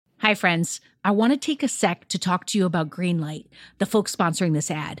Hi, friends. I want to take a sec to talk to you about Greenlight, the folks sponsoring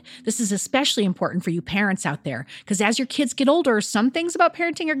this ad. This is especially important for you parents out there, because as your kids get older, some things about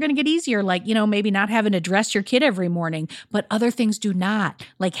parenting are going to get easier, like, maybe not having to dress your kid every morning, but other things do not,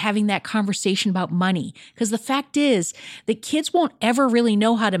 like having that conversation about money. Because the fact is that kids won't ever really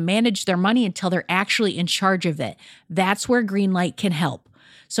know how to manage their money until they're actually in charge of it. That's where Greenlight can help.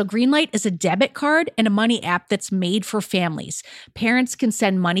 So Greenlight is a debit card and a money app that's made for families. Parents can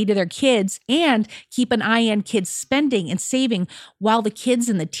send money to their kids and keep an eye on kids' spending and saving, while the kids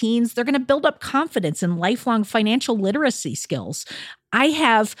and the teens, they're going to build up confidence and lifelong financial literacy skills. I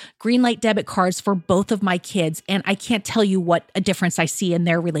have Greenlight debit cards for both of my kids, and I can't tell you what a difference I see in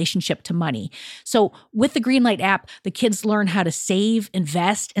their relationship to money. So with the Greenlight app, the kids learn how to save,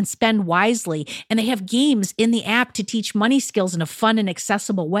 invest, and spend wisely, and they have games in the app to teach money skills in a fun and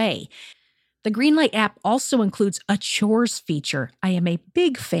accessible way. The Greenlight app also includes a chores feature. I am a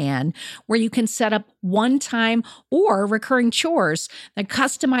big fan, where you can set up one-time or recurring chores that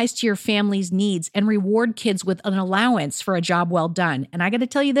customize to your family's needs and reward kids with an allowance for a job well done. And I got to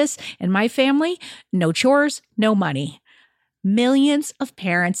tell you this, in my family, no chores, no money. Millions of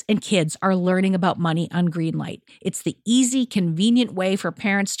parents and kids are learning about money on Greenlight. It's the easy, convenient way for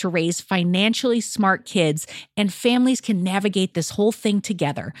parents to raise financially smart kids, and families can navigate this whole thing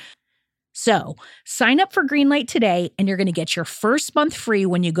together. So sign up for Greenlight today, and you're going to get your first month free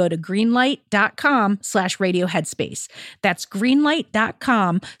when you go to greenlight.com/radioheadspace. That's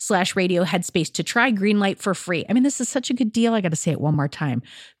greenlight.com/radioheadspace to try Greenlight for free. I mean, this is such a good deal. I got to say it one more time.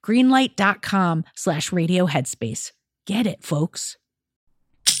 Greenlight.com/radioheadspace. Get it, folks.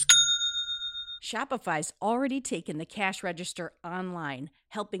 Shopify's already taken the cash register online,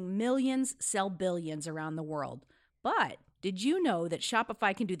 helping millions sell billions around the world. But did you know that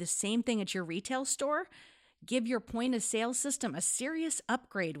Shopify can do the same thing at your retail store? Give your point of sale system a serious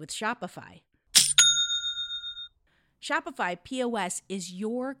upgrade with Shopify. Shopify POS is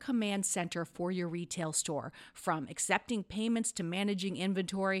your command center for your retail store. From accepting payments to managing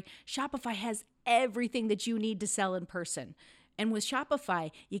inventory, Shopify has everything that you need to sell in person. And with Shopify,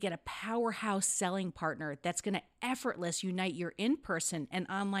 you get a powerhouse selling partner that's going to effortlessly unite your in-person and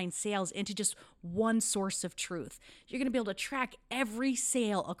online sales into just one source of truth. You're going to be able to track every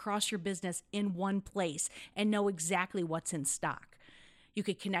sale across your business in one place and know exactly what's in stock. You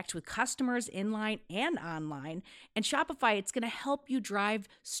could connect with customers inline and online. And Shopify, it's going to help you drive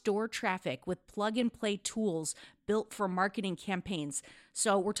store traffic with plug-and-play tools built for marketing campaigns.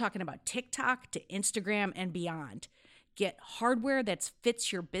 So we're talking about TikTok to Instagram and beyond. Get hardware that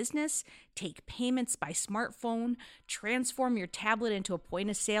fits your business, take payments by smartphone, transform your tablet into a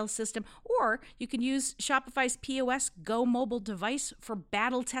point-of-sale system, or you can use Shopify's POS Go mobile device for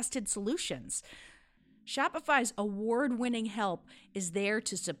battle-tested solutions. Shopify's award-winning help is there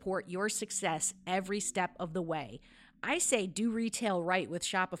to support your success every step of the way. I say do retail right with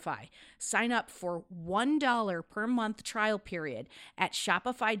Shopify. Sign up for $1 per month trial period at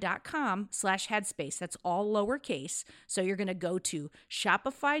shopify.com/headspace. That's all lowercase. So you're going to go to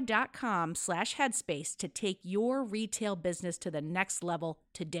shopify.com/headspace to take your retail business to the next level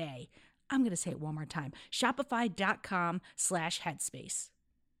today. I'm going to say it one more time. Shopify.com/headspace.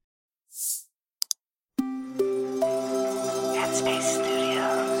 Headspace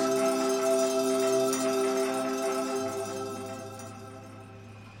Studios.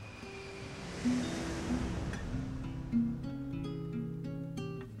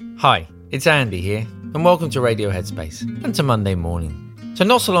 Hi, it's Andy here, and welcome to Radio Headspace and to Monday Morning. So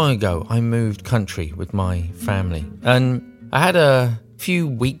not so long ago, I moved country with my family, and I had a few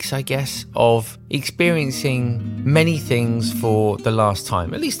weeks, I guess, of experiencing many things for the last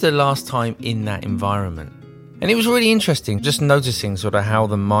time, at least the last time in that environment. And it was really interesting just noticing sort of how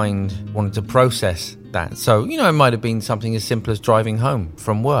the mind wanted to process that. So, it might have been something as simple as driving home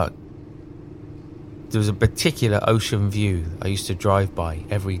from work. There was a particular ocean view I used to drive by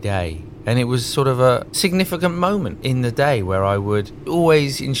every day, and it was sort of a significant moment in the day where I would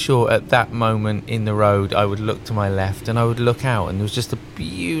always ensure at that moment in the road I would look to my left and I would look out, and there was just a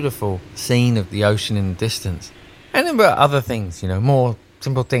beautiful scene of the ocean in the distance. And there were other things, more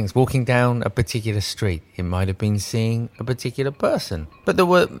simple things, walking down a particular street. It might have been seeing a particular person, but there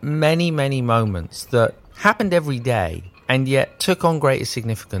were many, many moments that happened every day and yet took on greater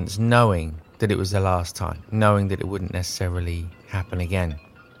significance knowing that it was the last time, knowing that it wouldn't necessarily happen again.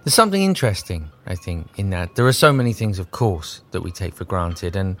 There's something interesting, I think, in that. There are so many things, of course, that we take for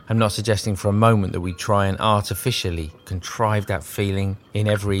granted, and I'm not suggesting for a moment that we try and artificially contrive that feeling in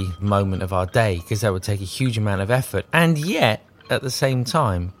every moment of our day, because that would take a huge amount of effort. And yet, at the same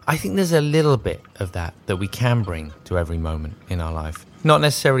time, I think there's a little bit of that we can bring to every moment in our life. Not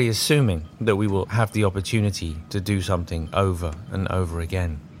necessarily assuming that we will have the opportunity to do something over and over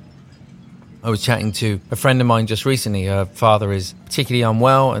again. I was chatting to a friend of mine just recently. Her father is particularly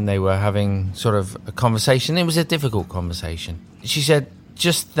unwell, and they were having sort of a conversation. It was a difficult conversation. She said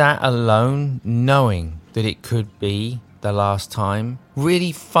just that alone, knowing that it could be the last time,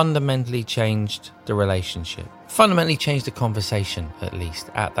 really fundamentally changed the relationship. Fundamentally changed the conversation, at least,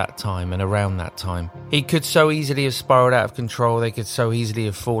 at that time and around that time. He could so easily have spiraled out of control. They could so easily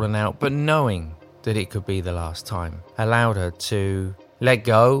have fallen out. But knowing that it could be the last time allowed her to let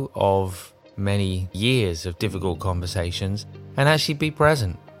go of many years of difficult conversations and actually be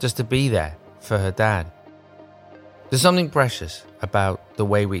present, just to be there for her dad. There's something precious about the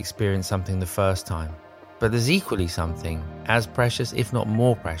way we experience something the first time, but there's equally something as precious, if not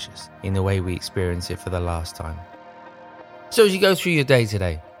more precious, in the way we experience it for the last time. So as you go through your day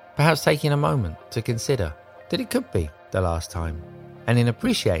today, perhaps taking a moment to consider that it could be the last time, and in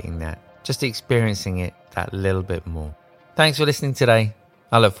appreciating that, just experiencing it that little bit more. Thanks for listening today.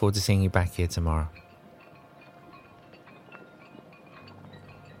 I look forward to seeing you back here tomorrow.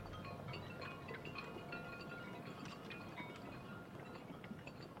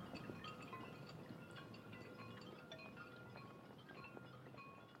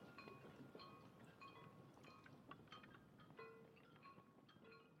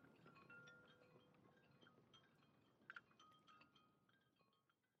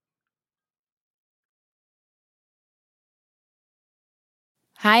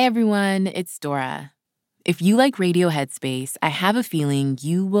 Hi, everyone. It's Dora. If you like Radio Headspace, I have a feeling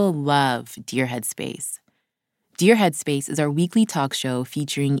you will love Dear Headspace. Dear Headspace is our weekly talk show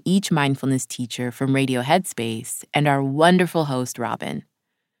featuring each mindfulness teacher from Radio Headspace and our wonderful host, Robin.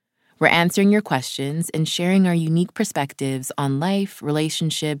 We're answering your questions and sharing our unique perspectives on life,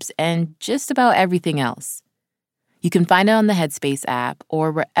 relationships, and just about everything else. You can find it on the Headspace app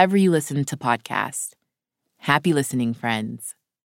or wherever you listen to podcasts. Happy listening, friends.